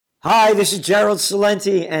Hi, this is Gerald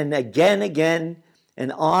Salenti, and again,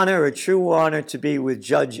 an honor, a true honor to be with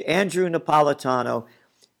Judge Andrew Napolitano.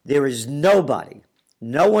 There is nobody,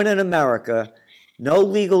 no one in America, no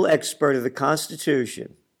legal expert of the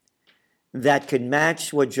Constitution that can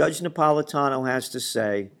match what Judge Napolitano has to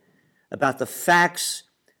say about the facts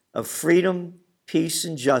of freedom, peace,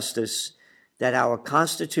 and justice that our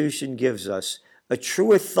Constitution gives us. A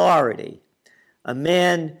true authority, a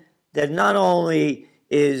man that not only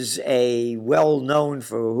is a well known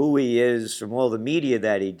for who he is from all the media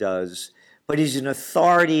that he does, but he's an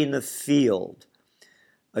authority in the field.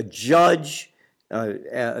 A judge,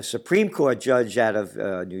 a Supreme Court judge out of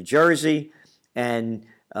New Jersey, and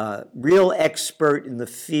real expert in the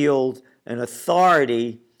field, an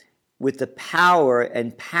authority with the power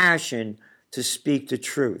and passion to speak the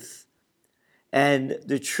truth. And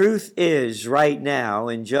the truth is, right now,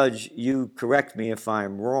 and Judge, you correct me if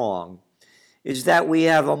I'm wrong, is that we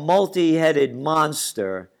have a multi-headed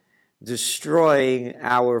monster destroying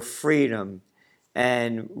our freedom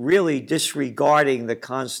and really disregarding the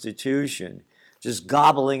Constitution, just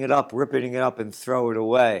gobbling it up, ripping it up, and throw it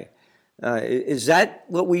away. Is that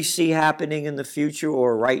what we see happening in the future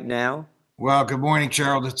or right now? Well, good morning,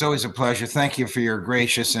 Gerald. It's always a pleasure. Thank you for your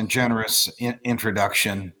gracious and generous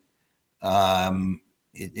introduction.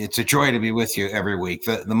 It's a joy to be with you every week.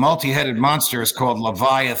 The multi-headed monster is called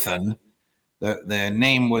Leviathan. The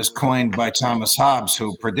name was coined by Thomas Hobbes,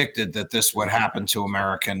 who predicted that this would happen to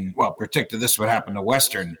predicted this would happen to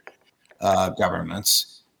Western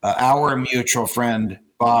governments. Our mutual friend,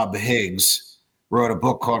 Bob Higgs, wrote a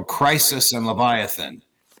book called Crisis and Leviathan.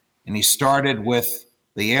 And he started with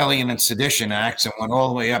the Alien and Sedition Acts and went all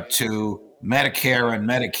the way up to Medicare and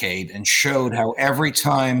Medicaid and showed how every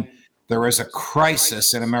time there is a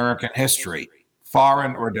crisis in American history,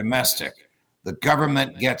 foreign or domestic, the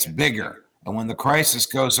government gets bigger. And when the crisis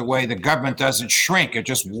goes away, the government doesn't shrink. It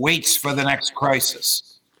just waits for the next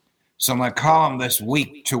crisis. So my column this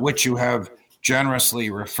week, to which you have generously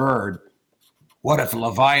referred, What If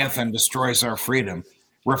Leviathan Destroys Our Freedom,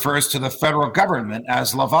 refers to the federal government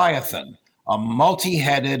as Leviathan, a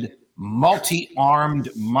multi-headed, multi-armed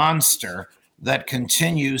monster that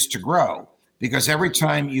continues to grow. Because every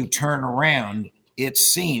time you turn around, it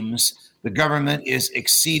seems the government is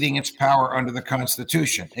exceeding its power under the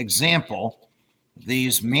Constitution. Example,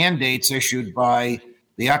 these mandates issued by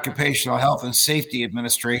the Occupational Health and Safety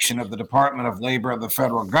Administration of the Department of Labor of the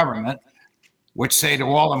federal government, which say to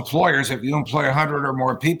all employers, if you employ 100 or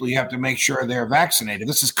more people, you have to make sure they're vaccinated.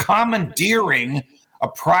 This is commandeering a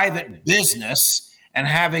private business and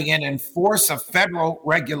having it enforce a federal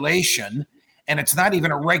regulation. And it's not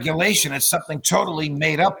even a regulation. It's something totally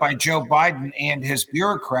made up by Joe Biden and his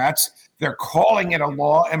bureaucrats. They're calling it a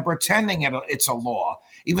law and pretending it's a law,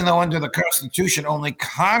 even though under the Constitution, only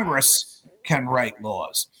Congress can write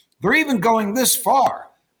laws. They're even going this far.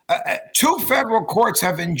 Two federal courts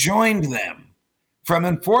have enjoined them from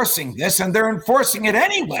enforcing this, and they're enforcing it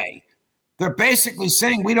anyway. They're basically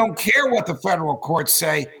saying, we don't care what the federal courts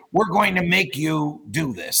say. We're going to make you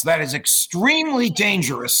do this. That is extremely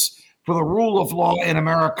dangerous for the rule of law in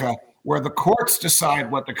America, where the courts decide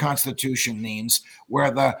what the Constitution means, where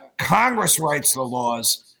the Congress writes the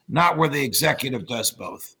laws, not where the executive does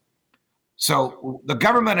both. So the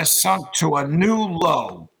government has sunk to a new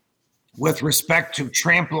low with respect to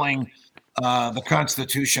trampling the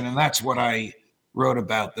Constitution, and that's what I wrote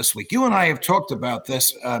about this week. You and I have talked about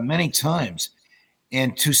this many times,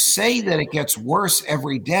 and to say that it gets worse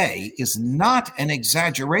every day is not an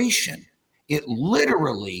exaggeration. It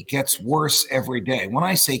literally gets worse every day. When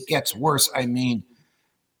I say gets worse, I mean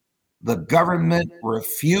the government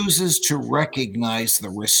refuses to recognize the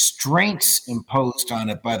restraints imposed on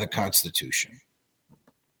it by the Constitution.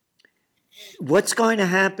 What's going to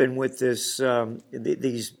happen with this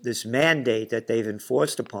this mandate that they've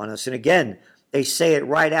enforced upon us? And again, they say it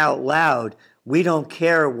right out loud. We don't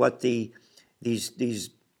care what these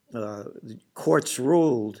courts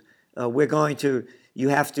ruled. We're going to. You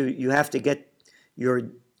have to get your,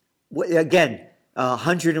 again,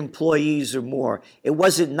 100 employees or more. It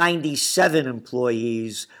wasn't 97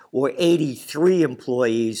 employees or 83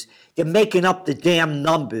 employees. They're making up the damn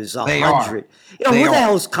numbers, 100. Who the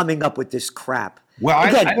hell's coming up with this crap? Well,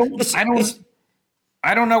 again,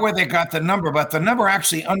 I don't know where they got the number, but the number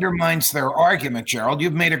actually undermines their argument, Gerald.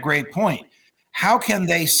 You've made a great point. How can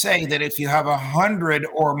they say that if you have 100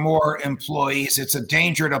 or more employees, it's a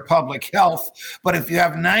danger to public health, but if you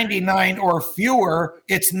have 99 or fewer,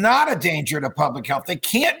 it's not a danger to public health? They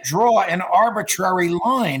can't draw an arbitrary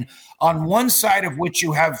line on one side of which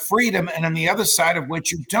you have freedom and on the other side of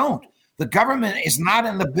which you don't. The government is not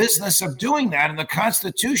in the business of doing that, and the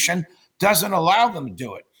Constitution doesn't allow them to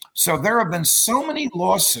do it. So there have been so many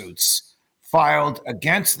lawsuits filed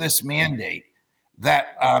against this mandate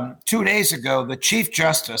that 2 days ago, the Chief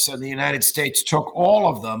Justice of the United States took all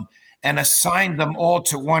of them and assigned them all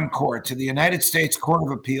to one court, to the United States Court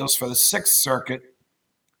of Appeals for the Sixth Circuit,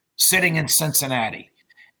 sitting in Cincinnati.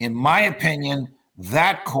 In my opinion,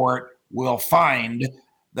 that court will find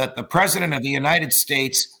that the President of the United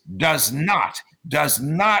States does not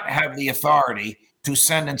have the authority to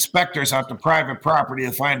send inspectors out to private property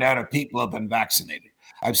to find out if people have been vaccinated.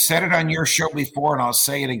 I've said it on your show before, and I'll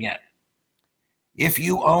say it again. If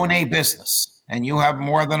you own a business and you have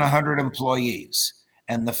more than 100 employees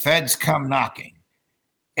and the feds come knocking,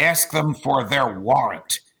 ask them for their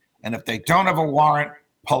warrant. And if they don't have a warrant,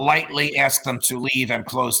 politely ask them to leave and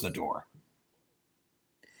close the door.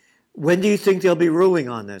 When do you think they'll be ruling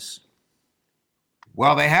on this?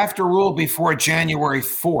 Well, they have to rule before January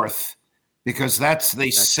 4th because that's the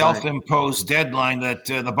self-imposed deadline that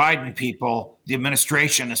the Biden people, the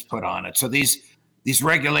administration, has put on it. So these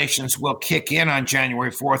regulations will kick in on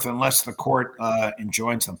January 4th unless the court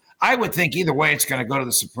enjoins them. I would think either way it's going to go to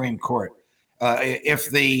the Supreme Court. If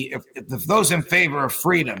those in favor of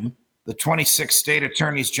freedom, the 26 state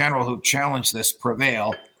attorneys general who challenged this,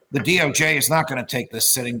 prevail, the DOJ is not going to take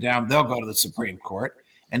this sitting down. They'll go to the Supreme Court.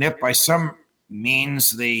 And if by some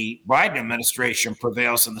means the Biden administration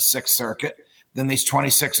prevails in the Sixth Circuit, then these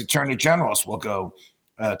 26 attorney generals will go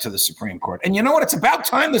to the Supreme Court. And you know what? It's about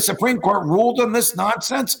time the Supreme Court ruled on this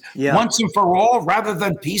nonsense once and for all, rather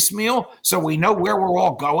than piecemeal, so we know where we're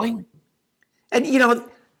all going. And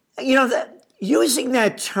using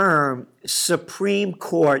that term, Supreme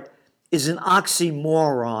Court, is an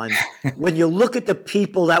oxymoron when you look at the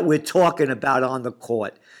people that we're talking about on the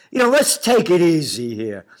court. Let's take it easy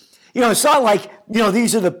here. It's not like,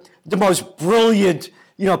 these are the most brilliant,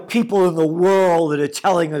 people in the world that are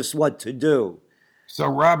telling us what to do. So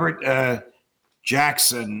Robert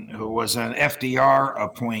Jackson, who was an FDR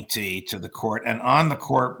appointee to the court and on the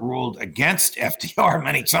court ruled against FDR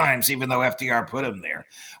many times, even though FDR put him there,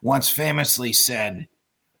 once famously said,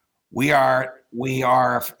 we are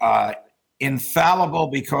infallible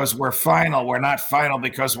because we're final. We're not final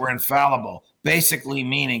because we're infallible. Basically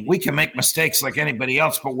meaning we can make mistakes like anybody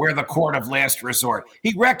else, but we're the court of last resort.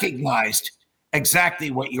 He recognized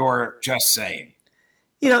exactly what you're just saying.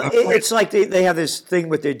 It's like they have this thing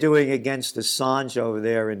what they're doing against Assange over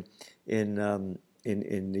there in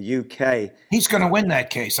the UK. He's going to win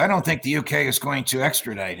that case. I don't think the UK is going to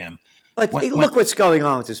extradite him. But look what's going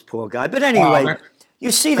on with this poor guy. But anyway,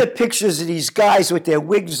 you see the pictures of these guys with their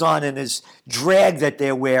wigs on and this drag that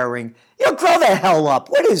they're wearing. Grow the hell up.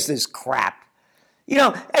 What is this crap?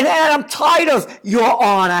 And I'm tired of your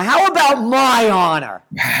honor. How about my honor?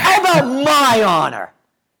 How about my honor?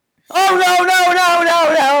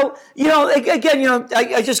 Oh, no. Again,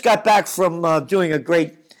 I just got back from doing a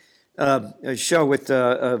great show with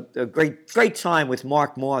a great time with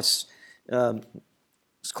Mark Moss.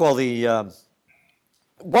 It's called the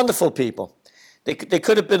Wonderful People. They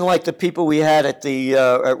could have been like the people we had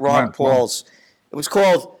at Ron Paul's. It was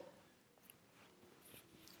called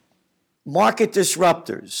Market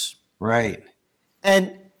Disruptors. Right.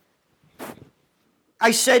 And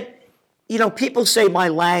I said, people say my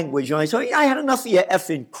language. I said, I had enough of your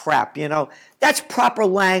effing crap, That's proper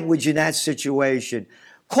language in that situation.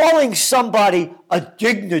 Calling somebody a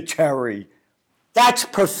dignitary, that's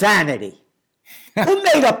profanity. Who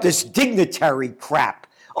made up this dignitary crap?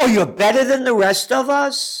 Oh, you're better than the rest of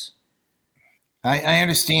us? I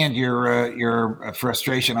understand your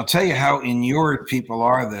frustration. I'll tell you how inured people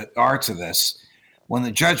are to this. When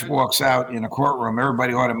the judge walks out in a courtroom,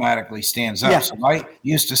 everybody automatically stands up. Yeah. So I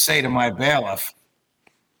used to say to my bailiff,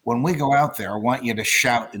 when we go out there, I want you to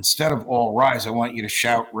shout, instead of all rise, I want you to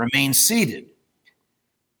shout, remain seated.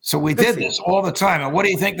 So we did this all the time. And what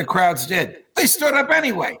do you think the crowds did? They stood up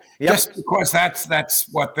anyway, just because that's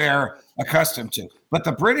what they're accustomed to. But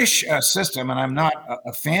the British system, and I'm not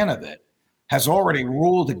a fan of it, has already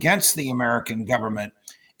ruled against the American government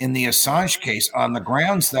in the Assange case on the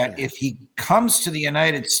grounds that if he comes to the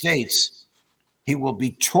United States, he will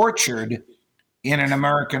be tortured in an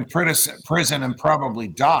American prison and probably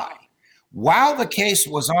die. While the case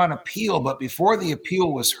was on appeal, but before the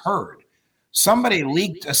appeal was heard, somebody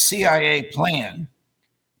leaked a CIA plan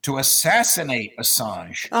to assassinate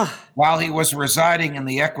Assange while he was residing in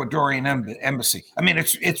the Ecuadorian embassy. I mean,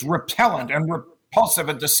 it's repellent and repulsive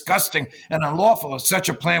and disgusting and unlawful if such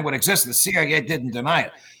a plan would exist. The CIA didn't deny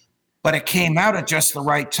it. But it came out at just the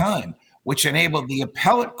right time, which enabled the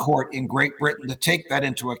appellate court in Great Britain to take that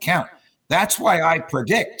into account. That's why I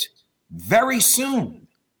predict very soon.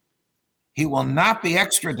 He will not be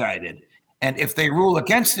extradited. And if they rule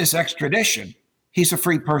against this extradition, he's a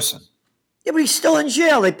free person. Yeah, but he's still in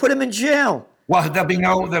jail. They put him in jail. Well, there'll be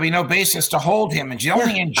no basis to hold him in jail. Yeah.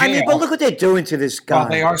 Only in jail. I mean, but look what they're doing to this guy. Well,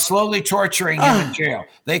 they are slowly torturing him in jail.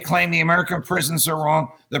 They claim the American prisons are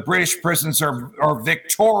wrong. The British prisons are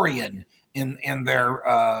Victorian in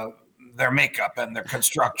their makeup and their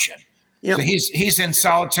construction. Yep. So he's in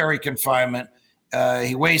solitary confinement.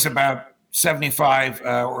 He weighs about 75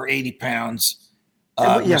 or 80 pounds.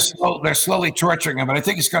 They're slowly torturing him, but I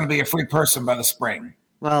think he's going to be a free person by the spring.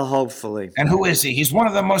 Well, hopefully. And who is he? He's one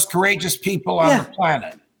of the most courageous people on the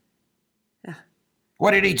planet. Yeah.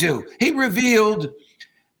 What did he do? He revealed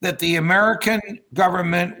that the American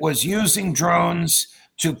government was using drones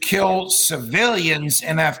to kill civilians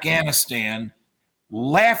in Afghanistan,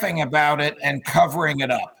 laughing about it and covering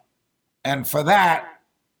it up. And for that,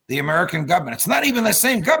 the American government, it's not even the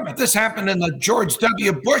same government. This happened in the George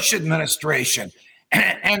W. Bush administration.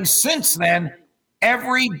 And since then,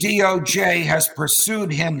 every DOJ has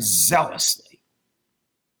pursued him zealously.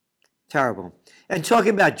 Terrible. And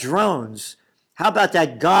talking about drones, how about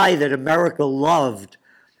that guy that America loved?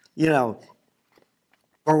 You know,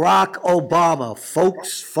 Barack Obama,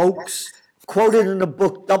 folks, quoted in the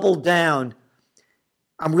book Double Down,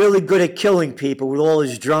 I'm really good at killing people with all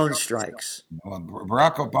his drone strikes. Well,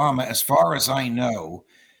 Barack Obama, as far as I know,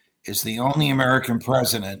 is the only American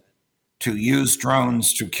president to use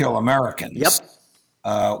drones to kill Americans. Yep.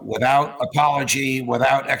 Without apology,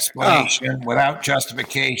 without explanation, without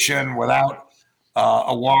justification, without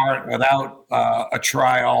a warrant, without a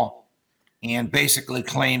trial, and basically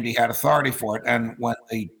claimed he had authority for it. And when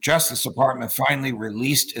the Justice Department finally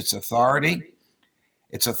released its authority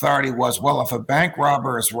was, well, if a bank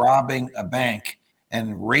robber is robbing a bank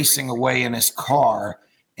and racing away in his car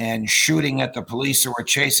and shooting at the police who are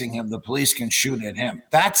chasing him, the police can shoot at him.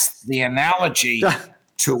 That's the analogy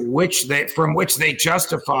from which they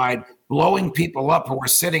justified blowing people up who were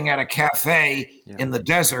sitting at a cafe in the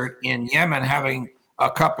desert in Yemen having a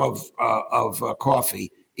cup of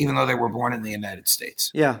coffee, even though they were born in the United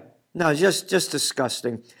States. Yeah, no, just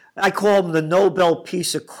disgusting. I call him the Nobel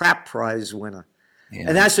Piece of Crap Prize winner. Yeah.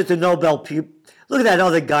 And that's what the Nobel look at that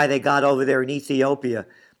other guy they got over there in Ethiopia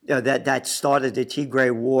that started the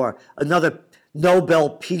Tigray War. Another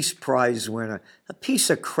Nobel Peace Prize winner. A piece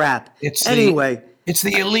of crap. It's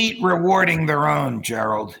the elite rewarding their own,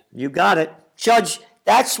 Gerald. You got it. Judge,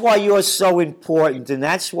 that's why you're so important, and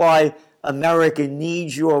that's why America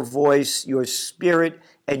needs your voice, your spirit,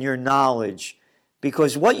 and your knowledge.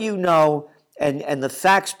 Because what you know and the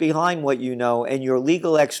facts behind what you know and your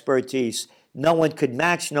legal expertise, no one could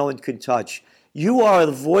match, no one could touch. You are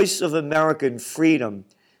the voice of American freedom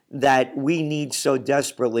that we need so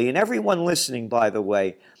desperately. And everyone listening, by the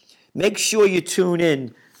way, make sure you tune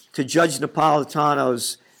in to Judge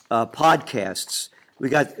Napolitano's podcasts. We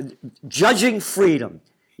got Judging Freedom.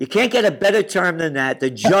 You can't get a better term than that. The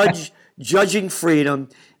Judge, Judging Freedom,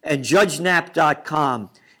 and JudgeNap.com.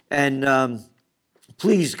 And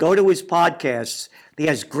please go to his podcasts. He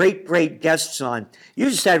has great guests on. You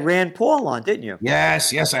just had Rand Paul on, didn't you?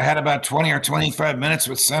 Yes. I had about 20 or 25 minutes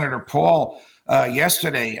with Senator Paul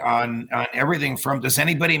yesterday on everything from, does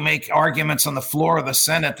anybody make arguments on the floor of the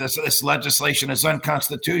Senate that this legislation is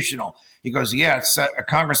unconstitutional? He goes, yeah, it's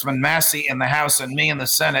Congressman Massey in the House and me in the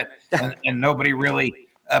Senate, and nobody really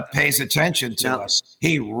pays attention to us.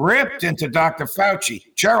 He ripped into Dr.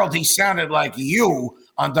 Fauci. Gerald, he sounded like you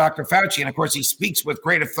on Dr. Fauci. And of course, he speaks with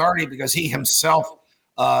great authority because he himself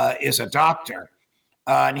is a doctor.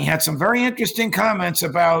 And he had some very interesting comments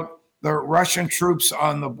about the Russian troops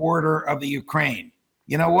on the border of the Ukraine.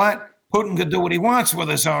 You know what? Putin could do what he wants with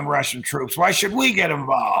his own Russian troops. Why should we get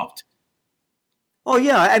involved? Oh,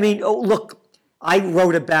 yeah. I mean, look, I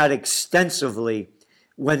wrote about extensively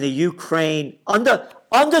when the Ukraine, under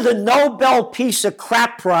the Nobel Peace of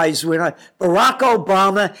Crap Prize winner, Barack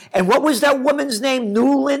Obama, and what was that woman's name?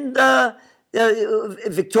 Nuland?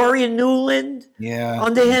 Victoria Nuland,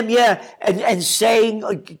 under him, and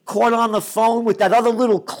saying, caught on the phone with that other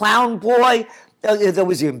little clown boy that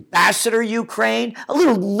was the ambassador of Ukraine, a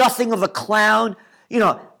little nothing of a clown,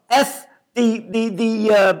 F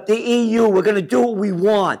the EU, we're going to do what we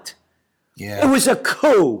want. Yeah. It was a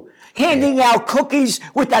coup, handing out cookies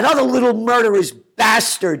with that other little murderous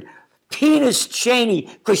bastard, Penis Cheney,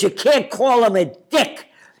 because you can't call him a dick,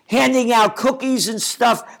 handing out cookies and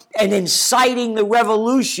stuff and inciting the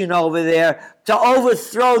revolution over there to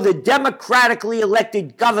overthrow the democratically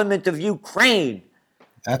elected government of Ukraine.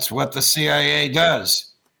 That's what the CIA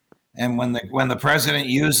does. And when the president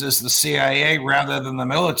uses the CIA rather than the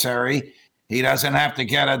military He doesn't have to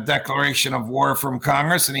get a declaration of war from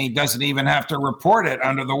Congress, and he doesn't even have to report it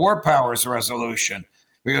under the War Powers Resolution.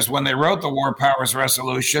 Because when they wrote the War Powers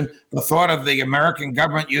Resolution, the thought of the American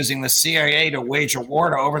government using the CIA to wage a war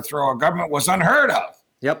to overthrow a government was unheard of.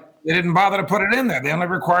 Yep. They didn't bother to put it in there. They only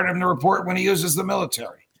required him to report when he uses the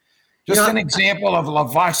military. Just an example of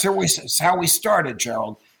Leviathan. It's how we started,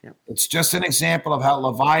 Gerald. Yep. It's just an example of how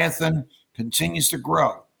Leviathan continues to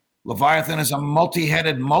grow. Leviathan is a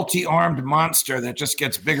multi-headed, multi-armed monster that just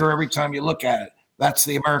gets bigger every time you look at it. That's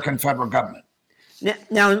the American federal government.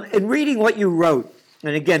 Now, in reading what you wrote,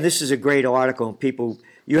 and again, this is a great article, and people,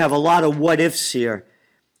 you have a lot of what ifs here.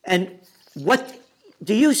 And what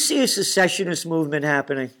do you see a secessionist movement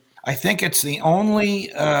happening? I think it's the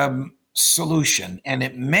only solution, and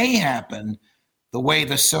it may happen the way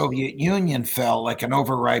the Soviet Union fell like an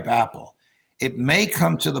overripe apple. It may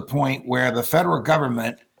come to the point where the federal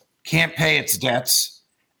government can't pay its debts,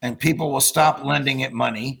 and people will stop lending it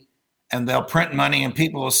money, and they'll print money, and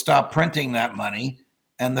people will stop printing that money,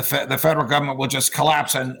 and the federal government will just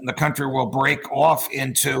collapse, and the country will break off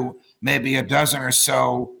into maybe a dozen or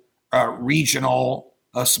so regional,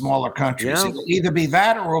 smaller countries. Yeah. It'll either be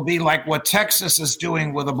that, or it'll be like what Texas is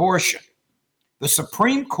doing with abortion. The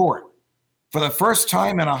Supreme Court, for the first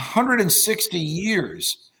time in 160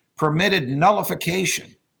 years, permitted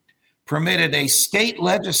nullification, permitted a state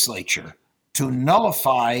legislature to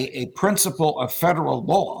nullify a principle of federal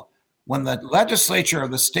law. When the legislature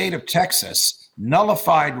of the state of Texas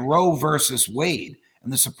nullified Roe versus Wade,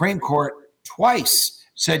 and the Supreme Court twice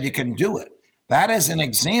said you can do it, that is an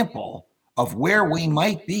example of where we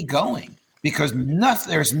might be going, because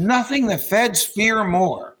there's nothing the feds fear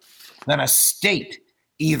more than a state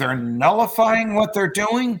either nullifying what they're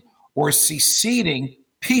doing or seceding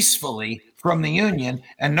peacefully from the union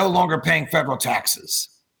and no longer paying federal taxes.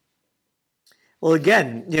 Well,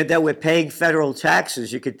 again, that we're paying federal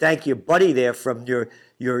taxes. You could thank your buddy there from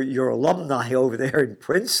your alumni over there in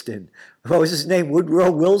Princeton. What was his name? Woodrow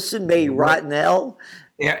Wilson, may he rot in hell.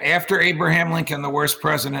 Yeah, after Abraham Lincoln, the worst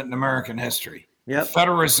president in American history. Yep. The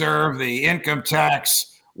Federal Reserve, the income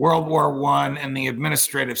tax, World War I, and the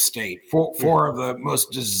administrative state. Four of the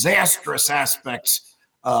most disastrous aspects.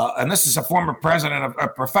 And this is a former president, a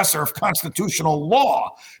professor of constitutional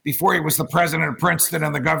law, before he was the president of Princeton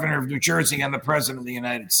and the governor of New Jersey and the president of the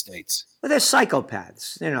United States. Well, they're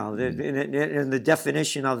psychopaths, in the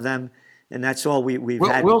definition of them, and that's all we've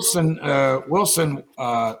had. Wilson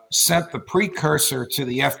sent the precursor to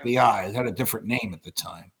the FBI. It had a different name at the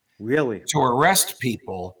time. Really? To arrest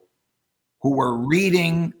people who were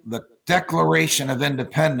reading the Declaration of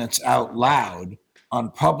Independence out loud on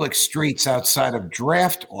public streets outside of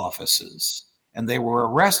draft offices, and they were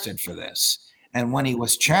arrested for this. And when he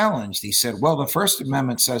was challenged, he said, well, the First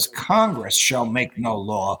Amendment says Congress shall make no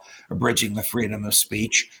law abridging the freedom of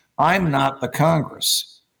speech. I'm not the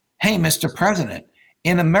Congress. Hey, Mr. President,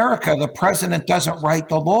 in America, the president doesn't write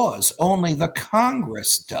the laws. Only the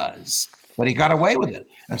Congress does. But he got away with it.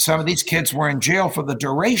 And some of these kids were in jail for the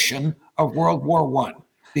duration of World War I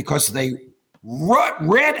because they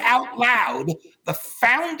read out loud the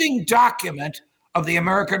founding document of the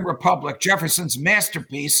American Republic, Jefferson's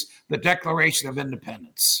masterpiece, the Declaration of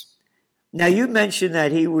Independence. Now, you mentioned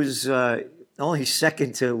that he was only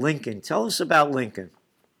second to Lincoln. Tell us about Lincoln.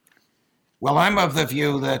 Well, I'm of the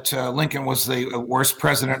view that Lincoln was the worst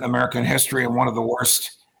president in American history and one of the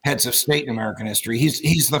worst heads of state in American history.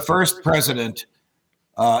 He's the first president,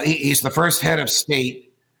 he's the first head of state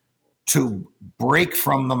to break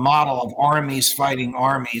from the model of armies fighting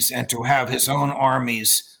armies and to have his own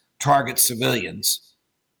armies target civilians.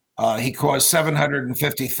 He caused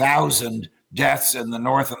 750,000 deaths in the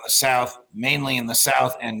North and the South, mainly in the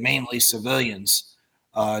South and mainly civilians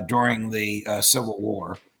during the Civil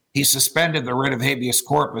War. He suspended the writ of habeas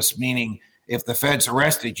corpus, meaning if the feds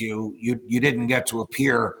arrested you, you didn't get to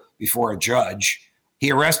appear before a judge.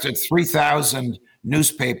 He arrested 3,000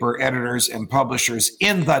 newspaper editors and publishers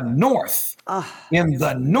in the North,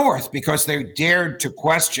 because they dared to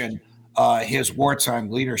question his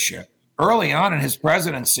wartime leadership. Early on in his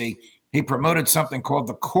presidency, he promoted something called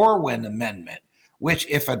the Corwin Amendment, which,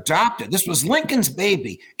 if adopted, this was Lincoln's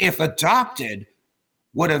baby, if adopted,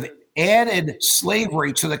 would have added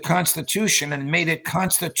slavery to the Constitution and made it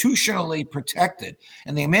constitutionally protected.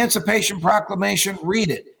 And the Emancipation Proclamation, read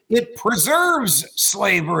it. It preserves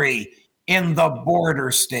slavery in the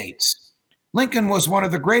border states. Lincoln was one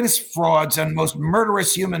of the greatest frauds and most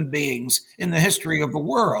murderous human beings in the history of the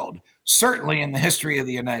world, certainly in the history of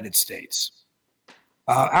the United States.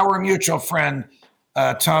 Our mutual friend,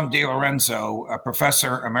 Tom DiLorenzo, a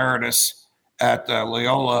professor emeritus at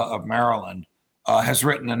Loyola of Maryland, has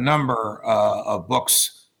written a number of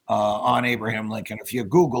books on Abraham Lincoln. If you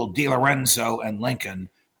Google DiLorenzo and Lincoln,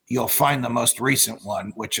 you'll find the most recent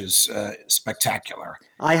one, which is spectacular.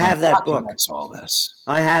 I have that book. That's all this.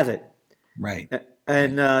 I have it. Right.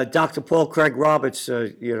 And Dr. Paul Craig Roberts,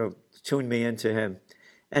 tuned me into him.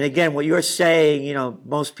 And again, what you're saying,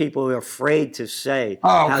 most people are afraid to say.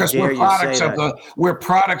 Oh, because we're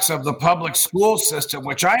products of the public school system,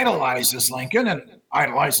 which idolizes Lincoln and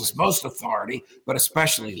idolizes most authority, but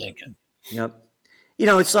especially Lincoln. Yep.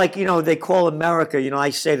 It's like, they call America, I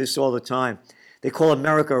say this all the time. They call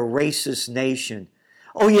America a racist nation.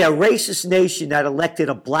 Oh, yeah, racist nation that elected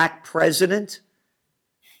a black president.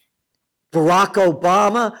 Barack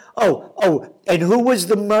Obama. Oh, and who was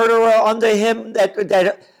the murderer under him?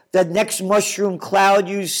 That next mushroom cloud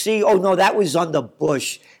you see? Oh, no, that was under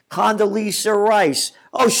Bush. Condoleezza Rice.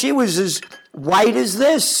 Oh, she was as white as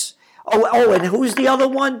this. Oh, and who's the other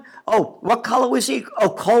one? Oh, what color was he? Oh,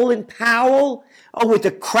 Colin Powell. Oh, with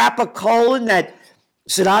the crap of Colin that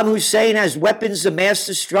Saddam Hussein has weapons of mass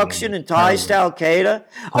destruction and ties to Al-Qaeda.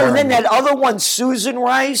 Oh, and then that other one, Susan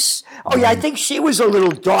Rice. Oh, yeah, I think she was a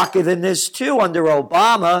little darker than this, too, under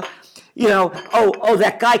Obama.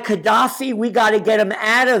 That guy Gaddafi, we got to get him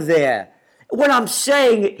out of there. What I'm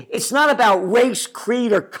saying, it's not about race,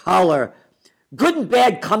 creed, or color. Good and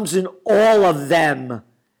bad comes in all of them.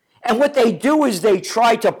 And what they do is they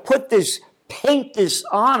try to paint this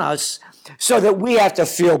on us so that we have to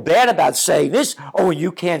feel bad about saying this. Oh,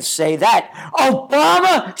 you can't say that.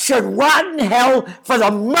 Obama should rot in hell for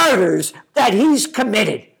the murders that he's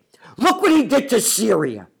committed. Look what he did to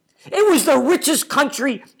Syria. It was the richest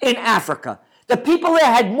country in Africa. The people there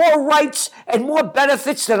had more rights and more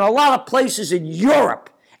benefits than a lot of places in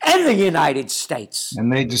Europe and the United States.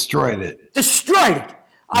 And they destroyed it. Destroyed it.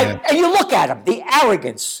 Yeah. And you look at them, the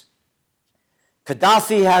arrogance.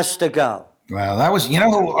 Gaddafi has to go. Well, that was,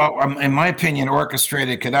 who, in my opinion,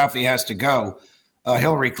 orchestrated Gaddafi has to go?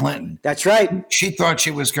 Hillary Clinton. That's right. She thought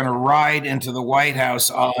she was going to ride into the White House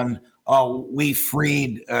on, we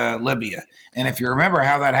freed Libya. And if you remember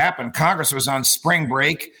how that happened, Congress was on spring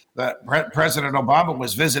break. President Obama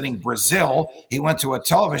was visiting Brazil. He went to a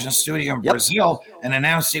television studio in Brazil and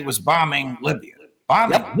announced he was bombing Libya.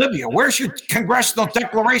 Libya? Where's your congressional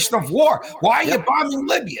declaration of war? Why are you bombing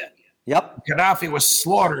Libya? Yep. Gaddafi was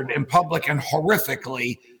slaughtered in public and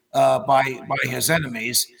horrifically by his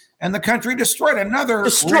enemies, and the country destroyed. Another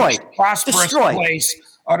rich, prosperous place,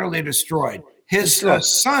 utterly destroyed. His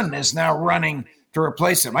son is now running to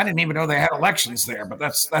replace him. I didn't even know they had elections there, but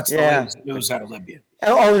that's the latest news out of Libya.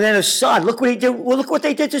 Oh, and then Assad. Look what he did. Well, look what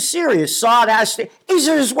they did to Syria. Assad has to. These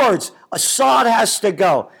are his words. Assad has to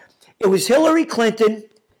go. It was Hillary Clinton,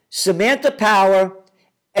 Samantha Power,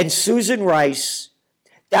 and Susan Rice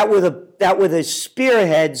that were the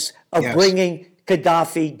spearheads of bringing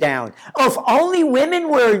Gaddafi down. Oh, if only women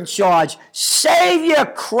were in charge. Save your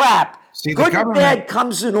crap. See, good and bad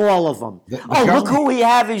comes in all of them. Look who we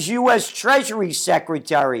have as U.S. Treasury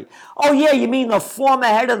Secretary. Oh, yeah, you mean the former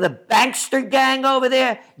head of the bankster gang over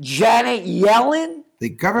there, Janet Yellen? The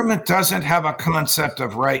government doesn't have a concept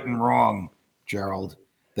of right and wrong, Gerald.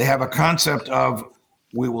 They have a concept of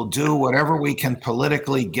we will do whatever we can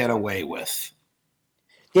politically get away with.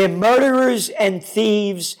 They're murderers and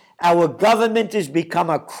thieves. Our government has become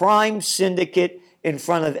a crime syndicate in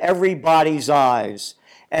front of everybody's eyes.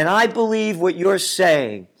 And I believe what you're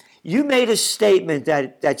saying. You made a statement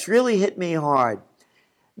that's really hit me hard.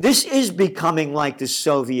 This is becoming like the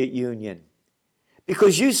Soviet Union.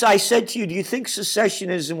 Because I said to you, do you think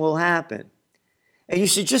secessionism will happen? And you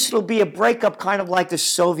said, it'll be a breakup kind of like the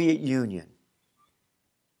Soviet Union.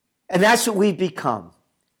 And that's what we've become.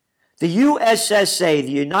 The USSA,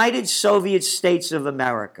 the United Soviet States of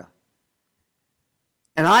America.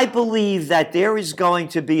 And I believe that there is going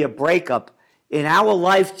to be a breakup in our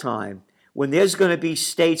lifetime when there's going to be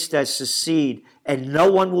states that secede and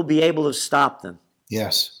no one will be able to stop them.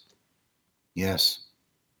 Yes. Yes.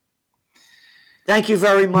 Thank you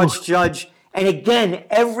very much, Judge. And again,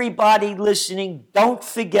 everybody listening, don't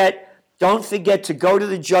forget to go to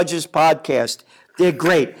the Judge's podcast. They're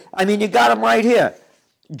great. I mean, you got them right here.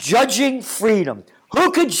 Judging Freedom. Who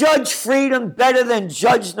could judge freedom better than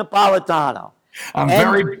Judge Napolitano?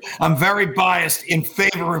 I'm very biased in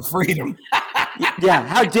favor of freedom. Yeah,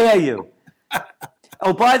 how dare you?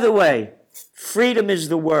 Oh, by the way, freedom is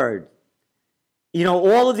the word.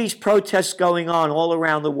 All of these protests going on all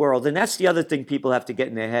around the world, and that's the other thing people have to get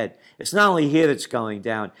in their head. It's not only here that's going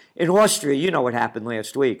down. In Austria, you know what happened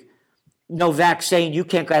last week. No vax saying you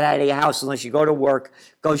can't get out of your house unless you go to work,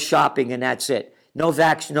 go shopping, and that's it. No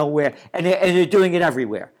vax, nowhere. And they're doing it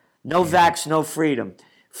everywhere. No vax, no freedom.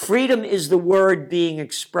 Freedom is the word being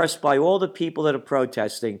expressed by all the people that are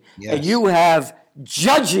protesting. Yes. And you have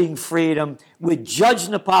judging freedom with Judge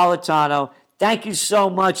Napolitano. Thank you so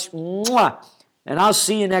much. Mwah. And I'll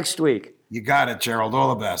see you next week. You got it, Gerald.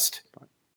 All the best.